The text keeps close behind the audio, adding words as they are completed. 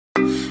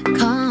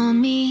Call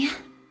me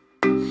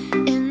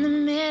in the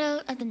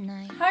middle of the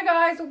night. Hi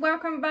guys,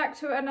 welcome back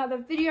to another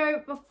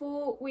video.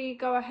 Before we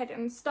go ahead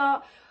and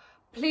start,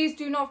 please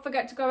do not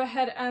forget to go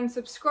ahead and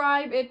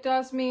subscribe. It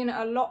does mean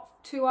a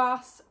lot to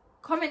us.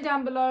 Comment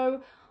down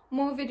below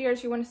more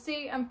videos you want to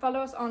see and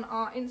follow us on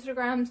our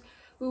Instagrams.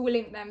 We will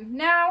link them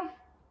now.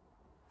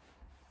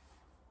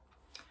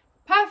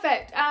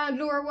 Perfect. And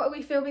Laura, what are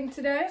we filming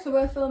today? So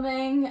we're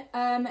filming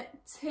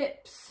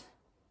tips,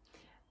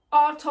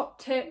 our top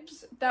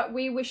tips that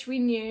we wish we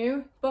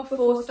knew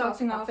before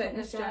starting our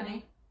fitness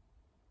journey.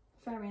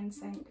 Very in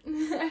sync.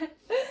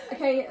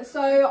 Okay,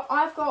 so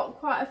I've got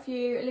quite a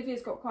few.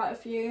 Olivia's got quite a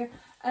few.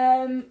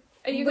 Are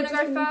you going to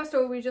go first,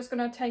 or are we just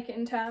going to take it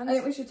in turns? I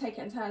think we should take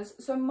it in turns.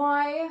 So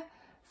my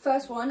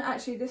first one,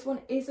 actually this one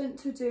isn't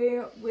to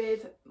do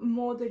with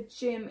more the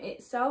gym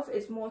itself.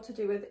 It's more to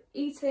do with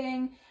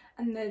eating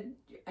and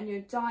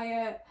your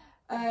diet.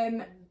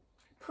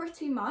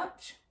 Pretty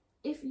much,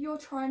 if you're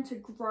trying to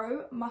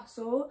grow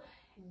muscle,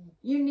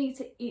 you need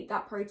to eat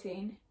that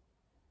protein.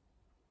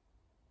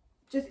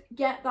 Just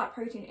get that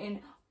protein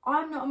in.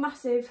 I'm not a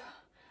massive,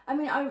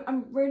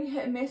 I'm really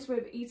hit and miss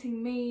with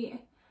eating meat,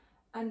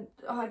 and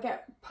I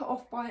get put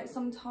off by it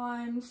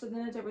sometimes, so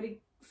then I don't really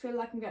feel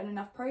like I'm getting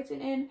enough protein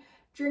in.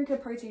 Drink a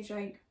protein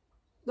shake.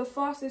 The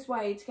fastest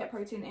way to get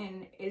protein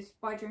in is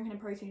by drinking a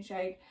protein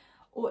shake,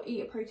 or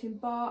eat a protein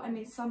bar. I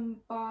mean, some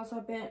bars are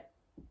a bit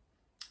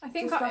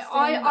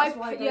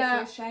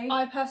disgusting.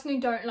 I personally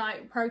don't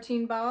like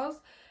protein bars.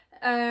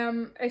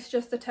 It's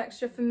just the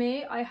texture for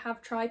me. I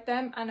have tried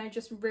them and I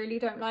just really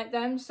don't like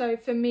them. So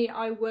for me,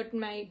 I would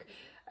make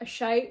a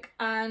shake,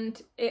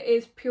 and it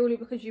is purely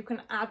because you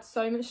can add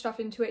so much stuff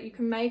into it. You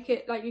can make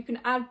it like, you can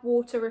add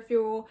water if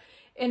you're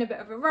in a bit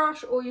of a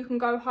rush, or you can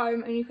go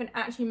home and you can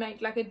actually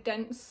make like a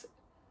dense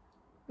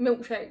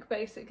milkshake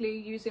basically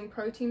using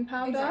protein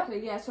powder.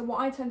 Exactly, yeah. So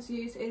what I tend to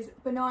use is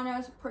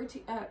bananas,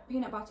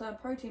 peanut butter,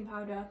 protein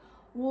powder,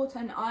 water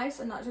and ice,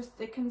 and that just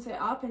thickens it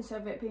up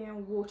instead of it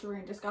being watery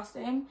and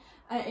disgusting.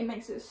 It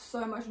makes it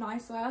so much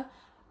nicer.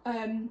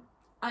 And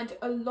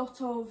a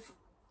lot of...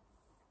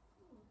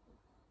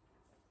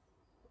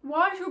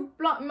 Why has your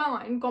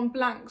mind gone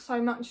blank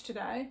so much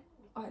today?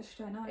 I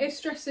actually don't know. It's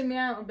stressing me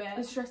out a bit.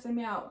 It's stressing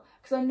me out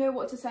because I know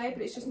what to say,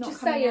 but it's just not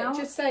coming out.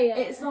 Just say it.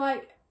 It's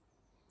like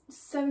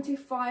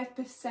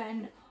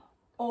 75%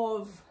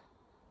 of...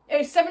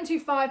 It's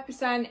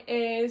 75%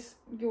 is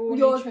your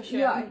nutrition.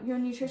 Yeah, your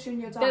nutrition,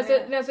 your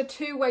diet. There's a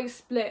two-way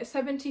split.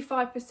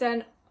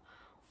 75%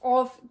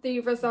 of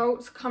the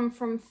results come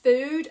from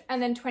food, and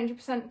then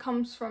 20%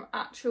 comes from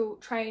actual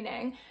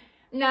training.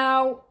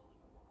 Now,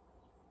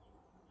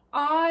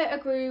 I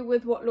agree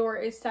with what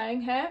Laura is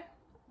saying here,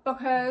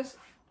 because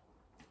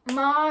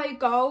my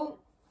goal,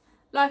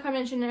 like I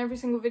mentioned in every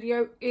single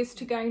video, is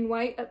to gain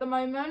weight at the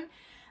moment.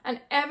 And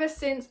ever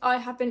since I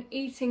have been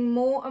eating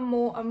more and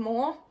more and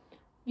more,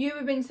 you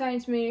have been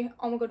saying to me,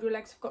 oh my god, your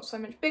legs have got so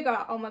much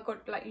bigger, oh my god,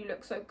 like, you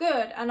look so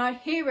good. And I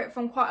hear it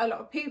from quite a lot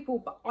of people,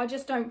 but I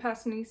just don't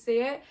personally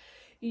see it.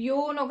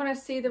 You're not going to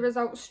see the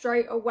results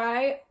straight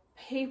away.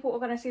 People are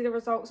going to see the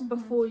results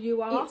before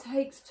you are. It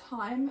takes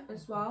time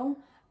as well,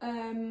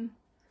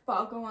 but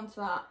I'll go on to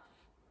that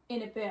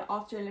in a bit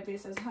after Olivia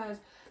says hers.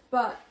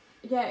 But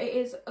yeah, it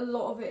is, a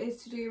lot of it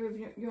is to do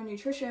with your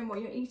nutrition, what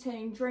you're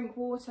eating. Drink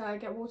water,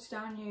 get water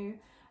down you.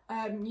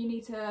 You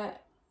need to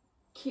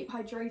keep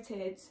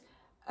hydrated.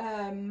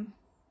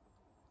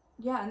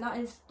 Yeah, and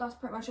that's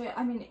pretty much it.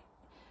 I mean,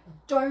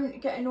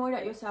 don't get annoyed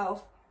at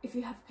yourself if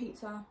you have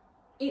pizza.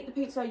 Eat the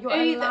pizza. You're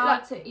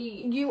allowed to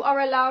eat. You are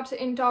allowed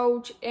to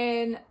indulge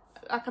in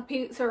like a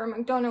pizza or a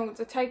McDonald's,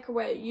 a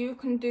takeaway. You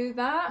can do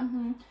that.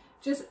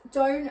 Just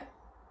don't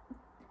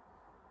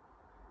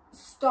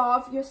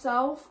starve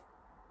yourself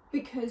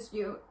because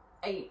you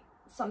ate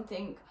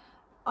something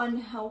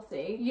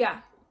unhealthy.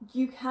 Yeah,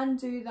 you can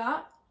do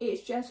that.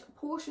 It's just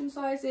portion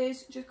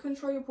sizes. Just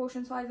control your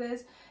portion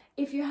sizes.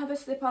 If you have a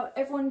slip up,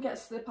 everyone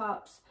gets slip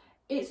ups.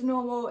 It's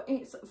normal.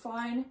 It's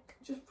fine.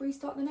 Just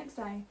restart the next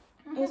day.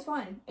 It's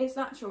fine. It's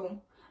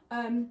natural.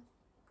 On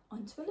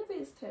to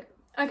Olivia's tip.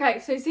 Okay,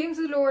 so it seems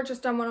that Laura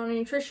just done one on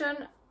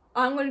nutrition.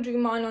 I'm going to do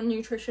mine on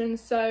nutrition.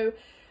 So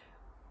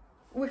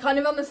we're kind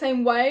of on the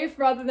same wave,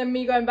 rather than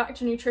me going back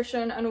to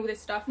nutrition and all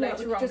this stuff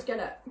later on. Just get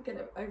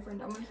it over and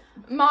done with.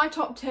 My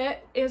top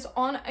tip is,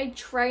 on a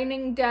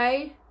training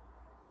day,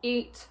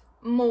 eat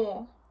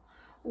more.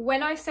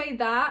 When I say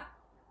that,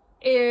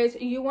 is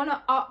you want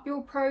to up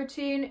your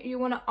protein, you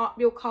want to up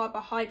your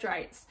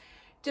carbohydrates.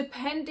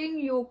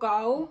 Depending your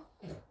goal,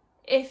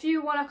 if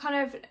you want to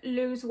kind of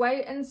lose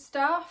weight and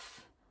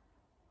stuff,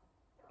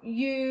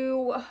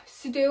 you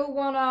still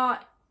want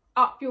to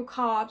up your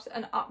carbs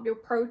and up your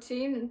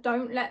protein.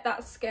 Don't let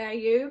that scare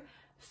you.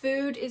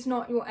 Food is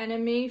not your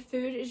enemy.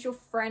 Food is your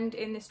friend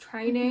in this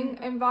training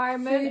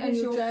environment. Food and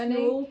is your journey.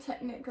 Fuel,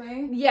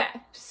 technically. Yeah.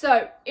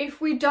 So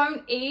if we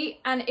don't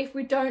eat, and if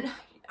we don't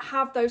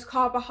have those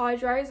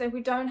carbohydrates, if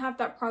we don't have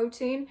that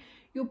protein,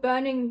 you're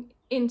burning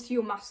into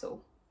your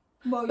muscle.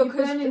 Well, you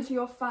because burn into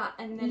your fat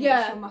and then yeah,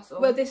 it's your muscle.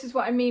 well, this is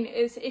what I mean,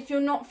 is if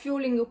you're not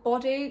fueling your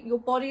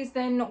body's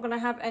then not going to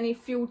have any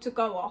fuel to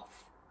go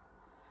off.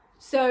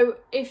 So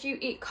if you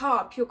eat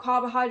your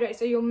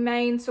carbohydrates are your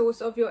main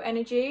source of your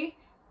energy.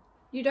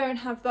 You don't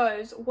have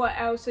those, what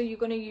else are you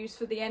going to use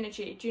for the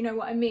energy? Do you know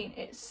what I mean?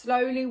 It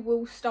slowly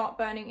will start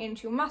burning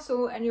into your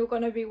muscle, and you're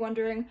going to be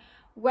wondering,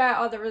 where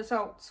are the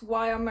results?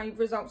 Why are my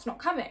results not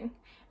coming?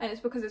 And it's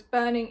because it's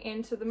burning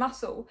into the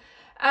muscle.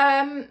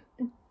 In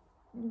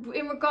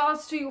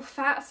regards to your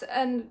fats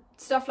and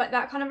stuff like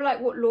that, kind of like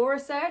what Laura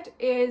said,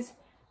 is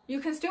you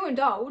can still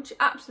indulge,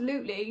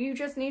 absolutely. You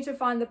just need to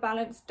find the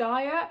balanced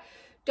diet.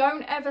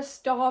 Don't ever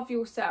starve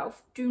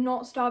yourself. Do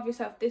not starve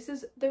yourself. This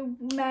is the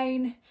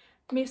main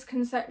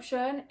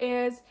misconception,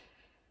 is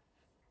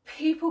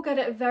people get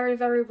it very,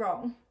 very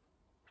wrong.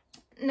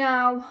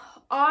 Now,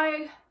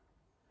 I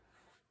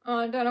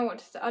don't know what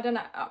to say. I don't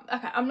know.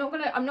 Okay, I'm not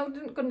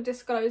gonna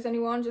disclose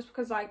anyone, just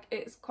because like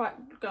it's quite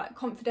like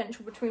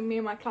confidential between me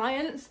and my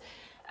clients.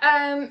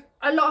 A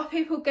lot of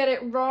people get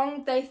it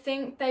wrong. They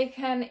think they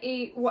can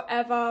eat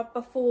whatever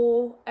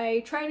before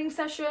a training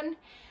session,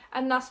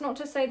 and that's not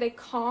to say they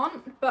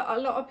can't, but a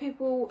lot of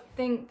people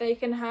think they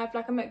can have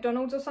like a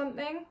McDonald's or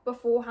something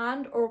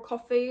beforehand, or a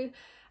coffee,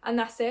 and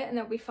that's it, and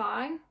they'll be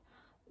fine.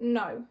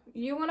 No,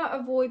 you want to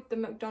avoid the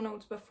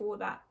McDonald's before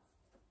that,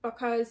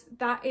 because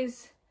that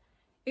is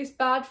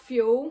bad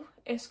fuel.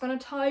 It's going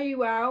to tire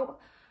you out.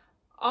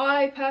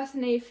 I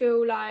personally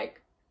feel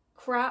like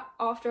crap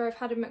after I've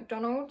had a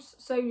McDonald's,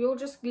 so you're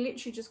just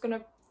literally just going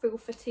to feel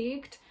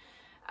fatigued.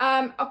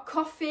 A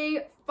coffee,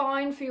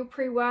 fine for your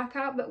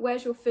pre-workout, but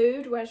where's your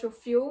food? Where's your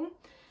fuel?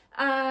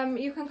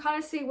 You can kind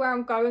of see where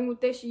I'm going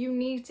with this. You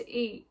need to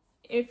eat.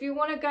 If you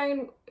want to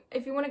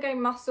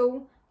gain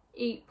muscle,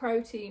 eat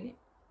protein,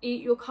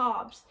 eat your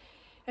carbs.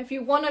 If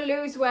you want to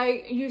lose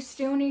weight, you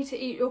still need to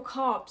eat your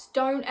carbs.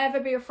 Don't ever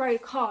be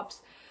afraid of carbs.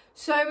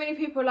 So many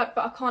people are like,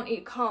 but I can't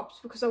eat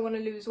carbs because I want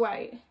to lose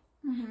weight.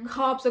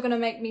 Carbs are going to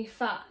make me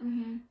fat.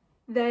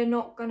 They're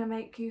not going to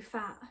make you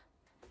fat.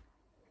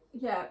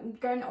 Yeah,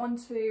 going on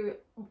to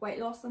weight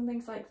loss and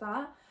things like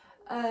that,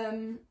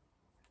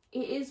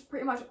 it is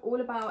pretty much all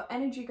about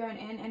energy going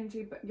in,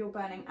 energy you're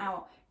burning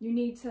out. You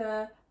need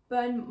to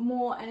burn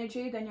more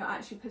energy than you're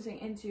actually putting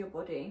into your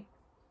body,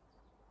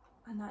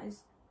 and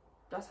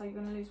that's how you're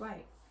going to lose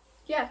weight.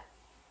 Yeah.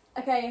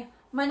 Okay,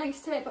 my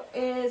next tip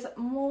is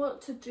more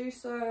to do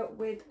so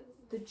with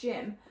the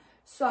gym.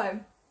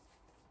 So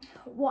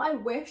what I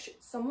wish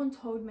someone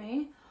told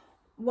me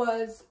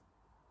was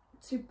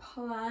to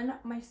plan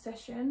my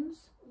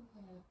sessions.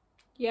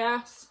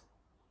 Yes.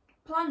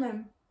 Plan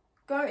them.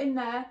 Go in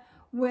there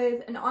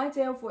with an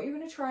idea of what you're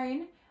going to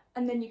train,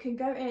 and then you can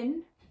go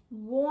in,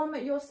 warm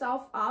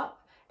yourself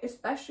up,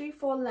 especially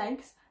for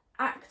legs,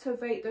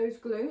 activate those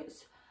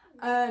glutes,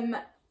 and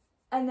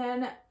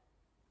then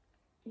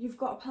you've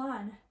got a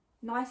plan.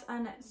 Nice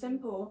and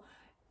simple.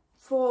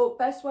 For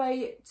best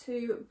way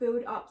to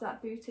build up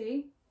that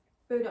booty,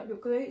 build up your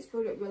glutes,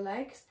 build up your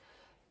legs,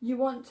 you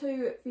want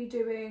to be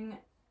doing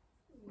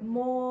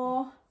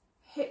more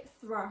hip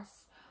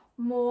thrusts,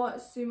 more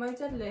sumo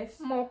deadlifts,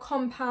 more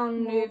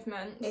compound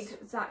movements.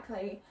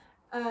 Exactly.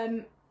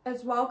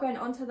 As well, going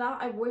on to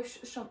that, I wish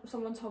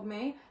someone told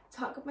me,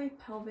 tuck my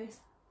pelvis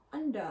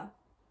under.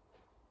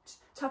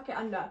 Tuck it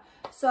under.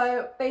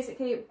 So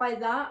basically by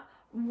that,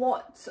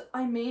 what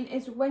I mean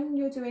is when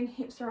you're doing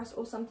hip thrust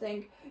or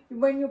something,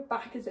 when your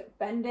back is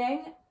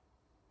bending,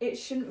 it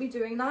shouldn't be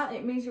doing that.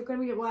 It means you're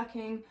going to be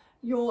working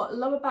your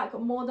lower back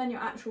more than your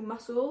actual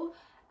muscle.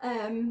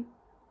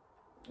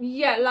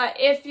 Yeah, like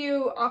if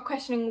you are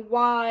questioning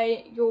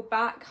why your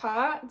back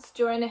hurts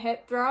during a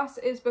hip thrust,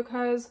 is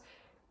because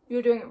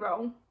you're doing it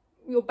wrong.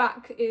 Your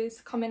back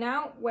is coming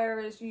out,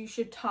 whereas you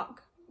should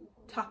tuck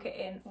it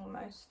in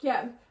almost.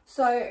 Yeah,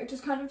 so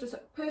just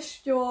push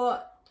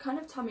your kind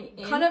of tummy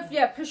in.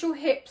 Push your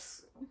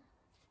hips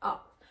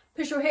up.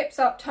 Push your hips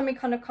up, tummy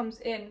kind of comes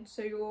in.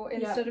 So you're,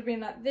 instead of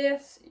being like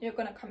this, you're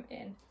going to come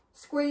in.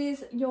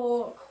 Squeeze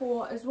your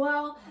core as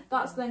well.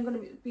 That's then going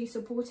to be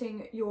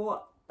supporting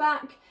your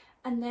back.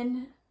 And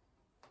then,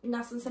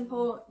 nice and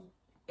simple,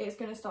 it's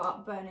going to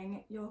start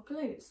burning your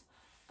glutes.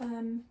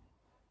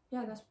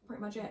 Yeah, that's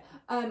pretty much it.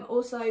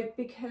 Also,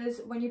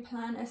 because when you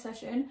plan a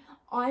session,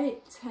 I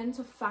tend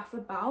to faff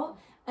about,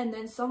 and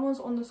then someone's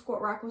on the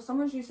squat rack or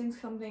someone's using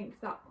something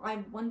that I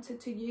wanted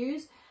to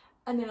use,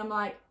 and then I'm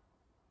like,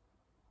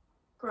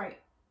 great,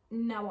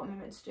 now what am I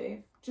meant to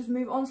do? Just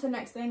move on to the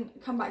next thing,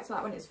 come back to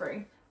that when it's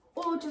free.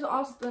 Or just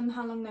ask them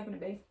how long they're going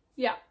to be.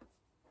 Yeah.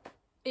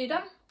 Are you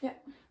done? Yeah.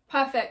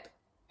 Perfect.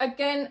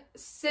 Again,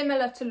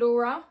 similar to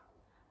Laura,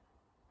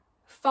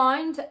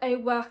 find a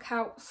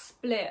workout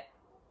split.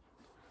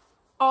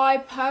 I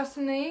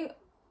personally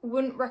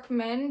wouldn't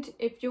recommend,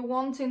 if you're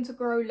wanting to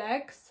grow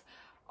legs,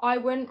 I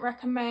wouldn't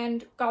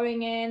recommend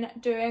going in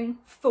doing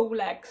full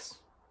legs.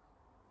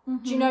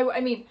 Do you know what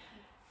I mean?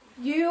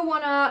 You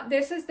wanna,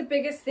 this is the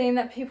biggest thing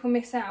that people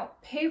miss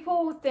out.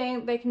 People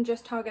think they can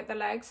just target the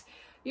legs.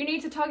 You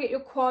need to target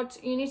your quads,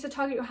 you need to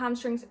target your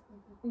hamstrings,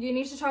 you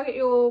need to target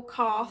your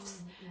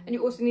calves, and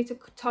you also need to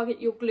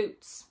target your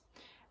glutes.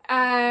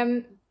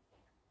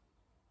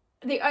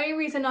 The only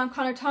reason I'm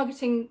kind of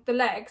targeting the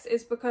legs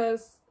is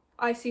because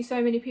I see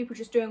so many people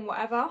just doing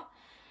whatever.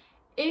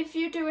 If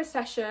you do a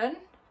session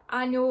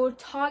and you're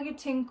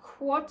targeting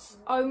quads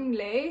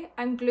only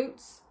and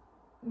glutes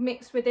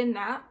mixed within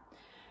that,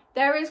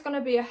 there is going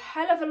to be a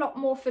hell of a lot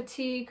more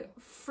fatigue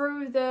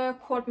through the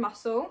quad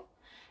muscle.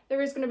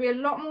 There is going to be a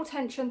lot more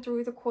tension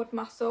through the quad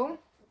muscle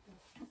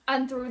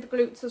and through the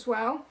glutes as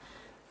well,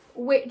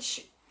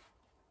 which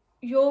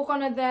you're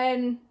going to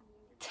then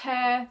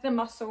tear the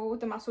muscle's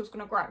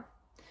going to grow.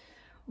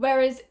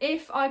 Whereas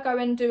if I go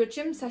and do a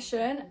gym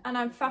session and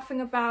I'm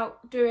faffing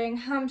about doing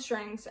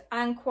hamstrings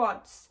and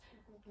quads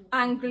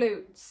and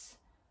glutes,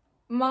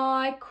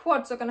 my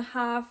quads are going to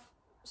have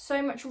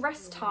so much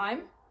rest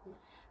time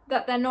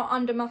that they're not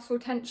under muscle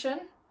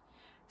tension,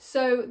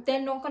 so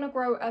they're not going to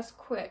grow as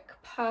quick.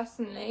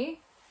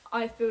 Personally,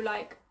 I feel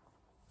like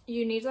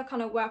you need to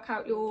kind of work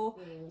out your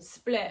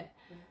split.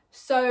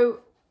 So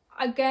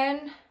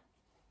again,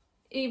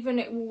 even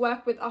it will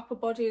work with upper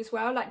body as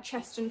well, like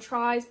chest and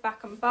tris,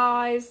 back and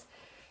bis.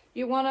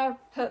 You want to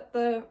put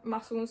the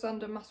muscles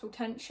under muscle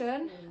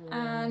tension,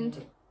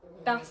 and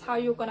that's how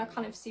you're going to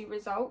kind of see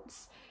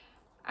results.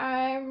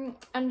 And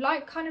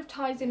like kind of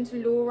ties into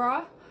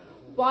Laura,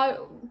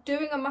 while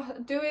doing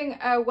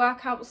a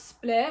workout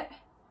split,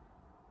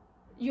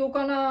 you're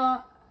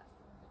gonna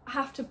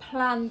have to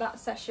plan that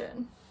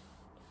session,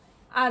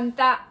 and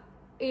that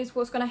is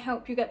what's going to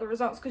help you get the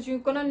results, because you're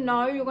going to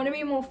know, you're going to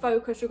be more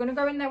focused, you're going to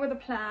go in there with a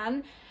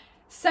plan.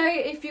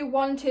 Say if you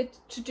wanted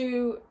to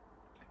do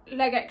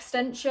leg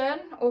extension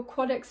or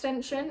quad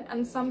extension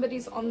and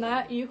somebody's on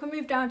there, you can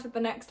move down to the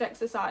next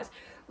exercise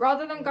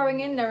rather than going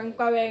in there and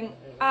going,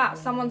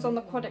 someone's on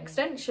the quad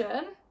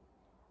extension.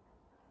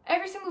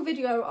 Every single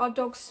video our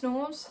dog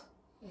snores.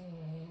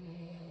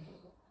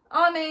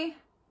 Arnie,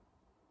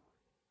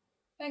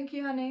 thank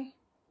you, honey.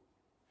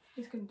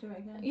 He's going to do it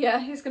again. Yeah,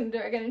 he's going to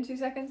do it again in 2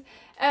 seconds.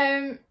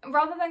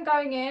 Rather than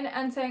going in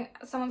and saying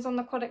someone's on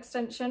the quad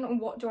extension and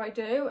what do I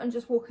do, and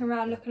just walking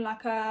around looking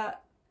like a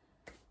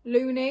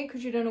loony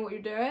because you don't know what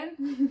you're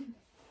doing.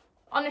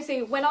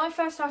 Honestly, when I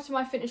first started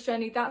my fitness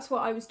journey, that's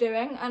what I was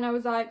doing, and I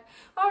was like,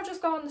 I'll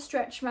just go on the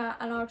stretch mat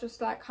and I'll just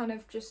like kind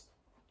of just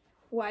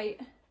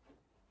wait.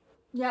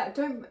 Yeah,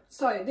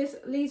 so this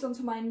leads on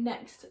to my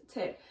next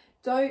tip.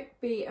 Don't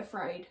be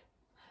afraid.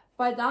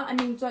 By that, I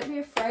mean, don't be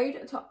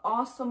afraid to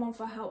ask someone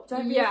for help.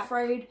 Don't be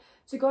afraid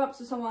to go up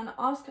to someone,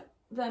 ask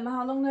them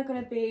how long they're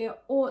going to be,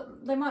 or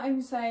they might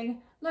even say,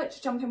 look,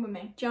 just jump in with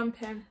me.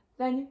 Jump in.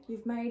 Then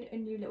you've made a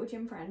new little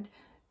gym friend.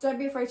 Don't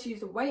be afraid to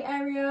use the weight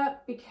area,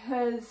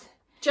 because...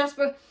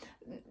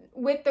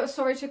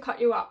 sorry to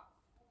cut you up.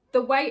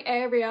 The weight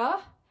area...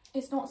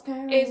 It's not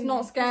scary. It's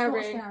not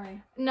scary. It's not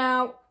scary.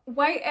 Now,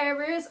 weight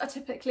areas are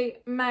typically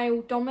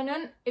male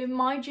dominant. In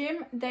my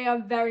gym, they are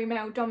very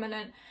male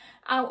dominant.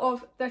 Out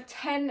of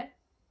 10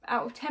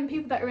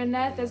 people that are in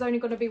there, there's only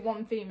going to be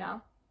 1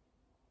 female.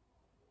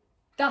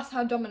 That's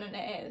how dominant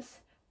it is.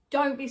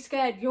 Don't be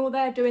scared. You're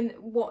there doing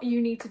what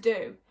you need to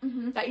do.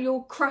 Like,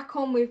 you'll crack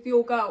on with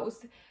your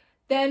goals.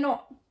 They're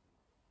not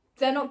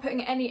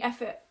putting any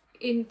effort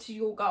into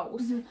your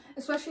goals.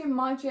 Especially in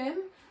my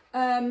gym,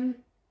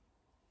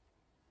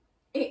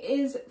 it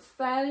is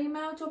fairly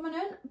male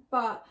dominant,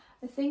 but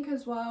I think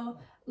as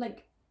well,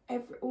 like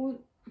all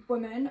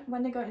women,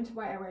 when they go into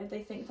weight area,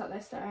 they think that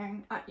they're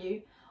staring at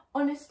you.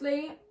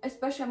 Honestly,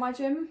 especially at my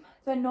gym,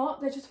 they're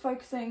not. They're just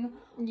focusing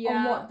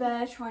on what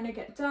they're trying to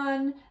get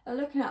done. They're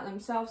looking at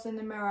themselves in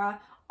the mirror.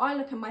 I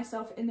look at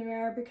myself in the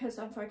mirror because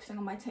I'm focusing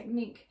on my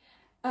technique.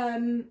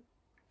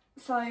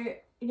 So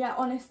yeah,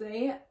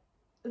 honestly,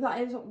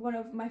 that is one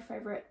of my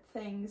favourite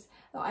things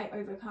that I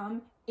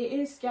overcome. It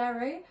is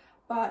scary,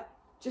 but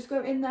just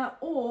go in there,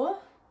 or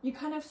you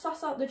kind of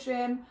suss out the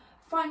gym,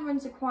 find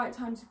when's a quiet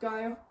time to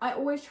go. I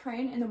always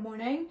train in the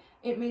morning.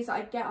 It means that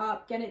I get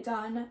up, get it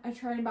done. I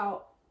train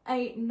about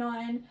 8,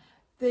 9.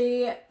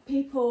 The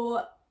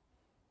people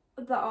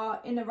that are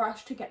in a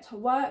rush to get to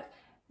work,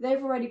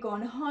 they've already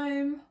gone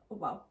home, or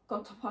well,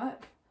 gone to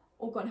work,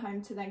 or gone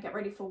home to then get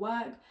ready for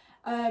work.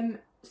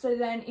 So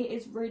then it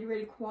is really,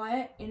 really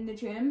quiet in the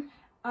gym,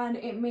 and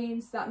it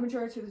means that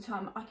majority of the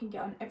time I can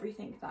get on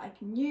everything that I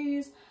can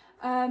use.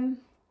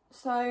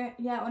 So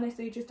yeah,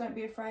 honestly, just don't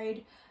be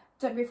afraid.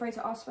 Don't be afraid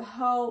to ask for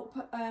help.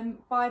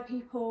 Buy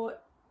people,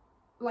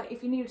 like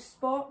if you need a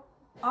spot,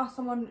 ask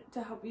someone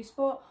to help you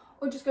spot,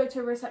 or just go to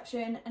a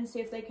reception and see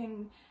if they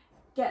can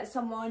get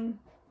someone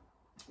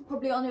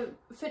probably on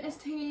a fitness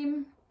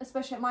team.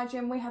 Especially at my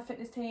gym, we have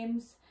fitness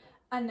teams,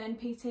 and then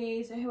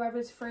PTs, or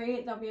whoever's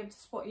free, they'll be able to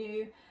spot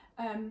you.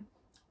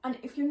 And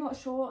if you're not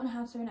sure on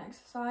how to do an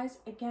exercise,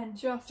 again,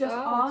 just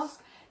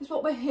ask. It's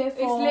what we're here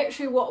for. It's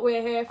literally what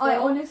we're here for. I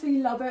honestly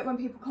love it when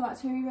people come up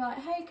to me and be like,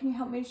 hey, can you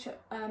help me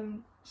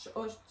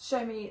or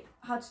show me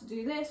how to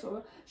do this,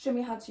 or show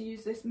me how to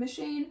use this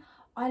machine.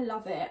 I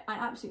love it. I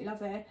absolutely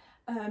love it.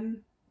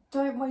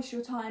 Don't waste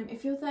your time.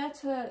 If you're there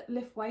to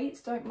lift weights,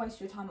 don't waste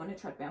your time on a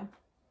treadmill.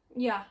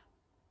 Yeah.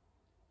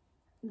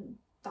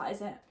 That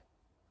is it.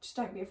 Just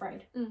don't be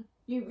afraid.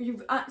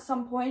 You've at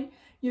some point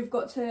you've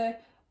got to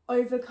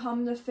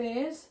overcome the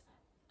fears,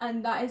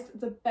 and that is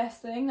the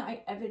best thing that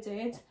I ever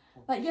did.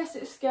 Like, yes,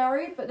 it's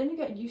scary, but then you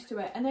get used to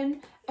it, and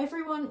then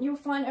you'll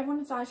find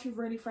everyone is actually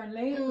really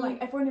friendly.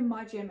 Like, everyone in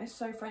my gym is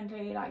so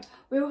friendly. Like,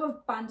 we all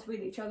have banter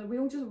with each other. We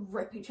all just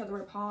rip each other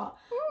apart.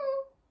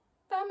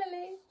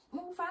 Family.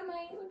 All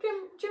family,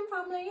 gym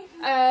family.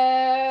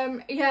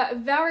 Yeah,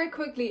 very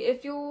quickly,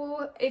 if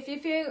you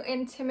feel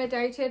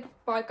intimidated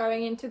by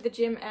going into the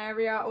gym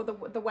area or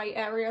the weight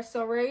area,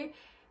 sorry,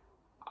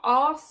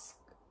 ask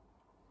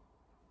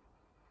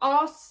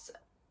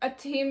a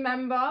team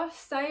member.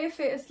 Say if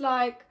it's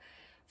like,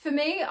 for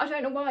me, I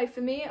don't know why,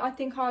 for me, I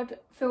think I'd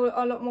feel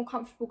a lot more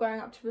comfortable going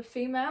up to a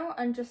female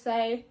and just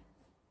say,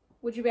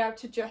 would you be able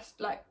to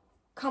just like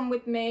come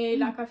with me?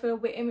 Like, I feel a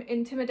bit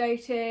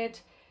intimidated.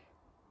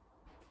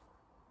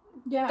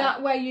 Yeah,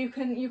 that way you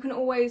can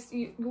always,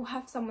 you'll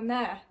have someone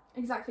there.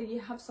 Exactly, you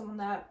have someone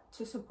there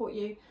to support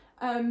you.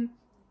 And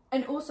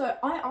also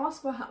I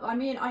ask for help. I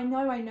mean, I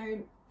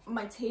know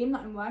my team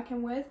that I'm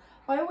working with,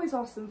 but I always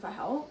ask them for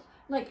help.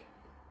 Like,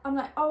 I'm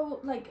like, oh,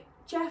 like,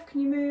 Jeff,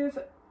 can you move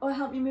or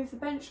help me move the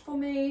bench for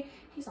me?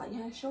 He's like,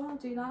 yeah, sure, I'll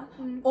do that.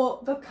 Or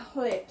the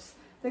clips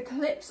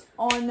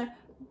on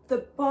the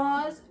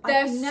bars,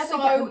 they're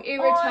so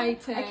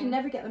irritating. I can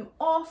never get them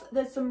off.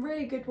 There's some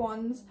really good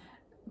ones,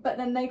 but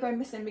then they go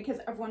missing because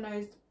everyone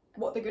knows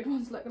what the good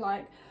ones look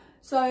like.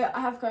 So I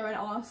have to go and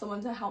ask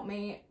someone to help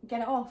me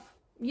get it off.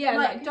 Yeah,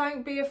 like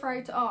don't be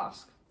afraid to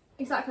ask.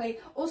 Exactly.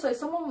 Also,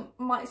 someone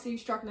might see you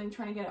struggling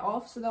trying to get it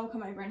off, so they'll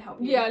come over and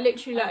help you. Yeah,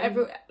 literally,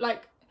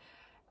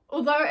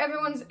 although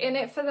everyone's in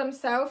it for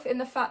themselves, in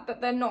the fact that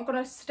they're not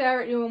going to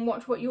stare at you and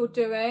watch what you're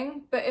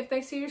doing, but if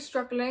they see you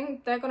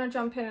struggling, they're going to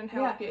jump in and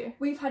help you.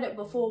 We've had it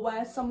before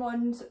where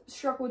someone's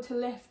struggled to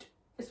lift,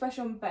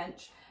 especially on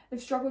bench, they've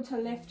struggled to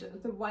lift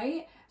the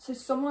weight, so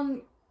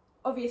someone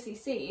obviously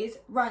sees,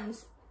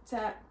 runs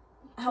to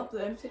help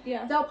them.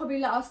 Yeah. They'll probably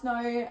let us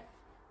know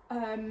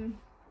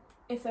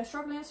if they're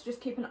struggling, so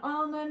just keep an eye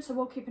on them. So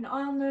we'll keep an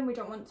eye on them. We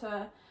don't want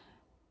to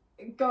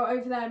go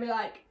over there and be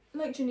like,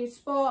 look, do you need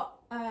spot?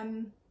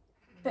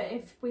 But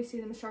if we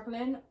see them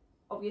struggling,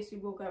 obviously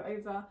we'll go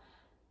over.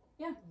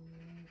 Yeah.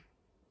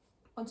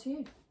 On to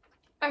you.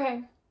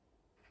 Okay.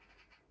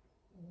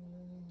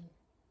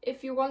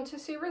 If you want to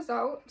see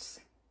results,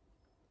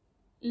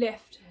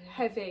 lift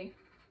heavy.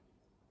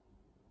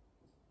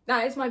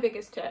 That is my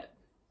biggest tip.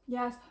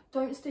 Yes,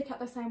 don't stick at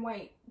the same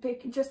weight.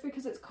 Just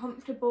because it's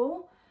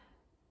comfortable,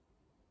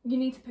 you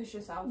need to push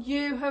yourself.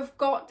 You have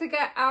got to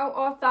get out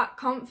of that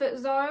comfort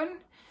zone.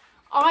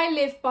 I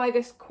live by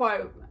this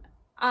quote,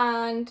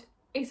 and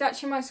it's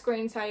actually my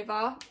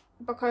screensaver,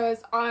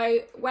 because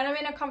when I'm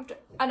in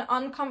an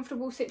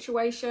uncomfortable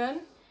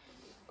situation,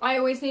 I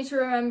always need to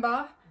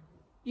remember,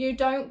 you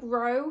don't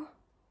grow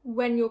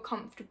when you're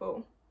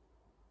comfortable.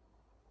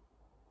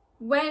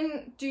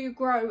 When do you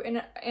grow in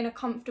a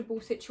comfortable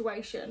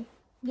situation?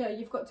 Yeah,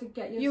 you've got to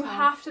get yourself... You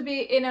have to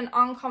be in an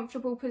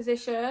uncomfortable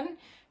position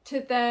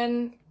to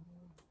then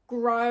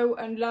grow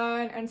and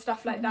learn and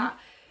stuff like that.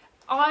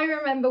 I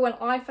remember when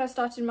I first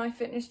started my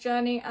fitness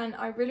journey and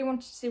I really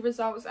wanted to see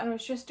results, and I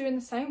was just doing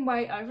the same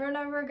weight over and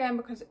over again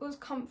because it was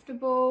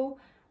comfortable.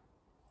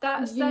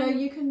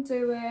 You can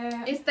do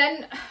it.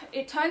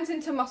 It turns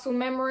into muscle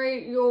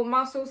memory. Your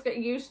muscles get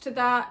used to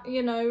that,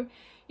 you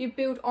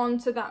build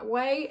onto that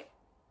weight.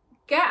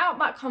 Get out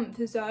that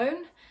comfort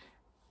zone.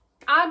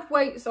 Add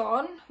weights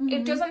on.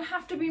 It doesn't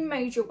have to be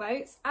major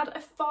weights. Add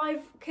a 5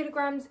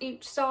 kilograms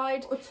each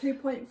side. Or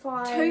 2.5.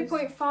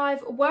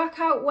 2.5. Work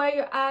out where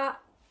you're at.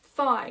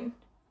 Fine.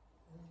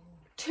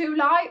 Too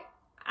light,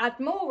 add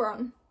more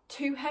on.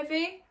 Too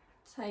heavy,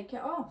 take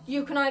it off.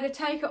 You can either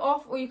take it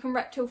off or you can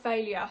rep till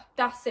failure.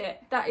 That's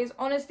it. That is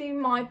honestly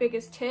my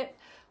biggest tip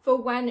for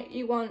when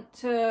you want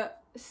to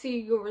see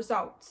your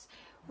results.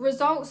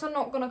 Results are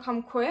not going to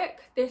come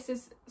quick. This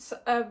is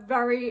a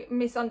very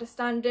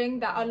misunderstanding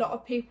that a lot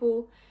of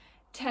people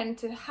tend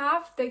to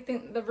have. They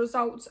think the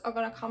results are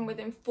going to come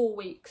within 4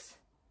 weeks.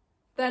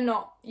 They're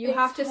not. You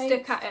have to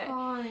stick at it.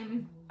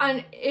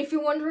 And if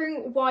you're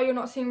wondering why you're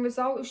not seeing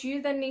results,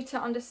 you then need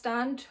to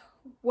understand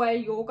where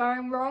you're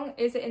going wrong.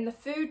 Is it in the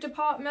food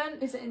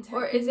department? Is it in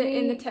technique? Or is it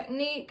in the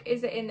technique?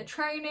 Is it in the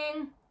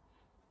training?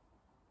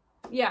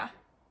 Yeah.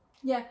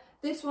 Yeah,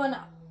 this one,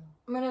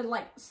 I'm going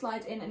to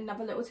slide in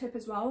another little tip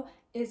as well,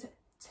 is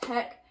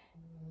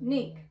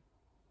technique.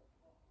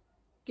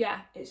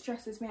 Yeah. It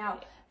stresses me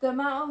out. The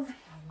amount of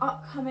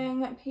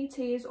upcoming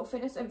PTs or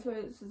fitness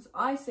influencers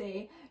I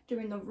see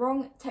doing the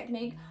wrong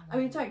technique. I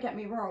mean, don't get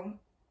me wrong,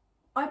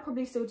 I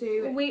probably still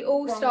do. We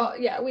all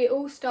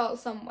start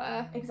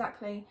somewhere.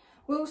 Exactly.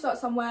 We all start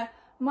somewhere.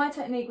 My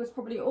technique was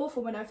probably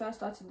awful when I first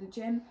started the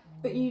gym,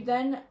 but you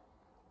then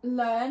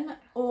learn,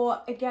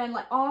 or again,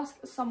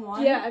 ask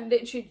someone. Yeah,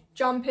 literally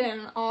jump in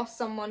and ask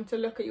someone to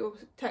look at your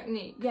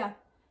technique. Yeah.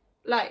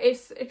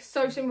 It's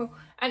so simple.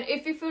 And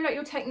if you feel like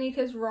your technique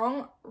is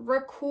wrong,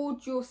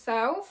 record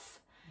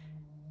yourself,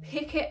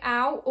 pick it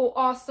out, or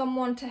ask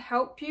someone to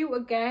help you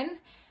again,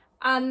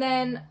 and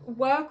then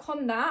work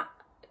on that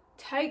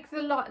take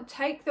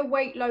the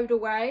weight load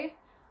away,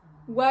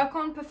 work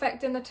on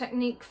perfecting the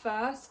technique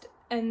first,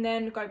 and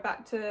then go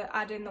back to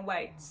adding the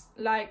weights.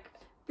 Like,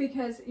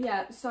 because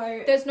yeah,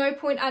 so there's no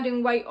point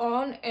adding weight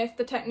on if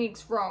the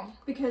technique's wrong,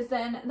 because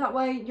then that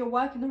way you're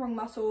working the wrong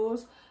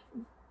muscles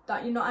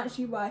that you're not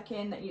actually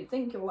working, that you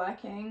think you're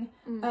working.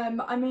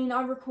 I mean,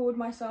 I record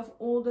myself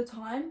all the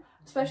time,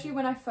 especially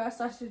when I first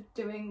started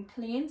doing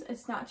cleans and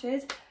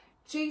snatches.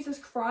 Jesus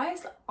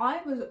Christ,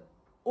 I was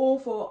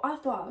awful. I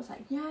thought, I was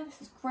like, yeah,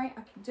 this is great,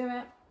 I can do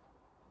it.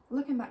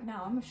 Looking back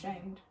now, I'm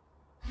ashamed.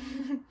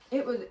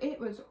 it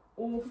was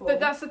awful.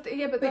 But that's the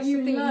that's you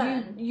the thing,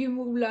 learn. you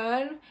will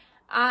learn,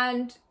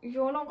 and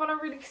you're not gonna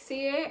really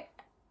see it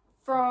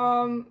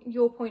from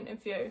your point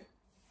of view.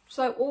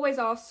 So always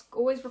ask,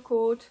 always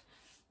record.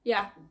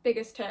 Yeah,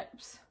 biggest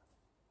tips.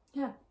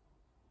 Yeah.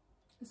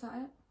 Is that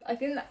it? I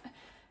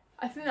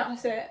think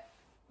that's it.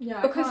 Yeah.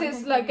 I Because can't it's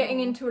think like of getting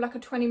any more. into like a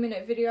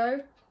 20-minute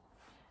video.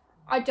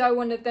 I don't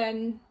want to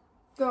then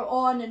Go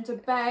on and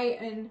debate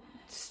and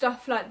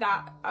stuff like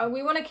that.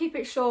 We want to keep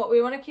it short.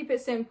 We want to keep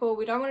it simple.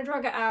 We don't want to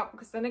drag it out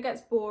because then it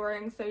gets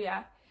boring. So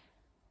yeah,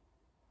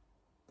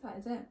 that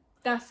is it.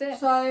 that's it.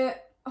 So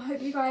I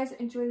hope you guys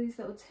enjoy these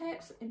little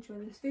tips, enjoy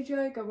this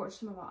video, go watch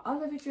some of our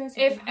other videos.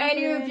 If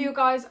any of you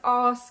guys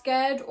are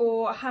scared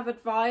or have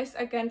advice,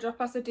 again,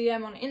 drop us a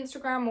DM on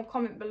Instagram or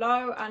comment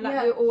below, and like,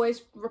 Yeah. we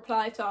always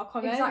reply to our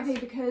comments. Exactly,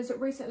 because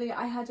recently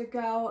I had a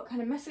girl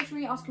kind of message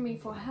me asking me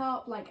for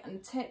help, like,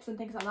 and tips and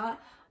things like that.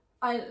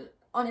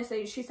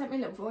 Honestly, she sent me a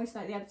little voice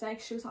note the other day.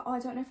 She was like, oh, I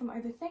don't know if I'm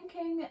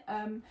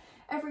overthinking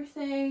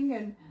everything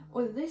and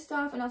all of this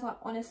stuff. And I was like,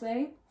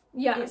 honestly,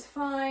 Yeah, it's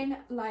fine.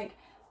 Like,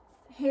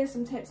 here's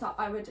some tips that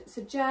I would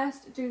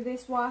suggest. Do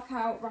this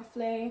workout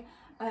roughly.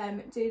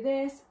 Do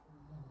this.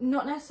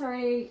 Not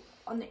necessarily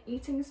on the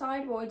eating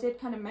side. Well, I did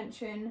kind of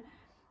mention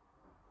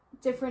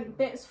different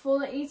bits for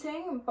the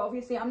eating, but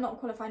obviously I'm not a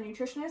qualified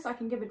nutritionist. I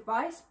can give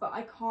advice, but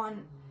I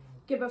can't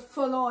give a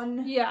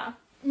full-on yeah,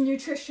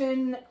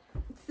 nutrition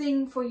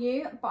thing for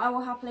you, but I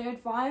will happily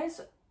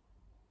advise.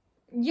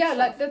 yeah.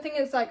 Like, the thing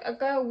is, like, a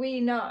girl we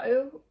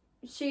know,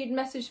 she'd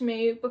messaged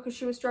me because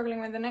she was struggling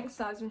with an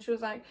exercise, and she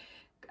was like,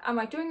 am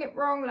I doing it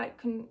wrong?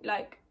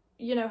 Like,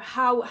 you know,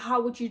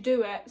 how would you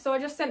do it? So I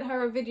just sent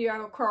her a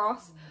video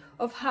across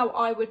of how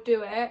I would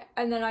do it,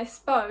 and then I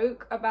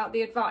spoke about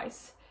the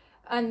advice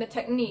and the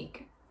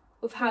technique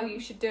of how you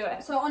should do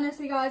it. So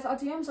honestly, guys, our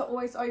DMs are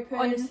always open.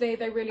 Honestly,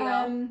 they really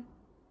are.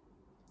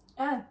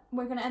 Yeah,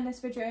 we're gonna end this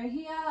video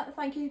here.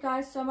 Thank you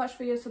guys so much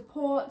for your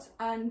support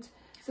and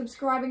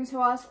subscribing to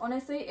us.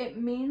 Honestly, it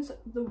means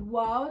the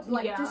world.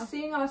 Like, Yeah. just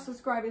seeing our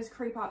subscribers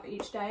creep up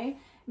each day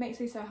makes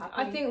me so happy.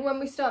 I think when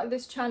we started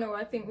this channel,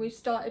 I think we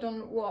started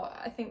on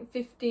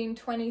 15,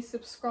 20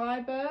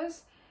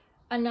 subscribers,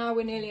 and now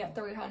we're nearly at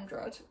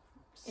 300.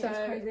 So it's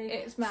crazy.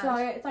 It's mad.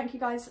 So thank you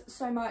guys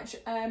so much.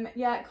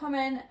 Yeah,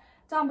 comment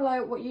down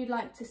below what you'd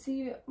like to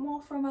see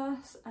more from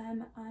us,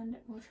 and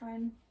we'll try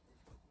and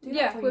do that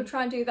yeah, for we'll you.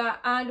 try and do that,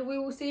 and we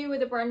will see you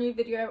with a brand new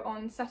video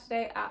on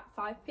Saturday at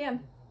 5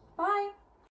 PM. Bye.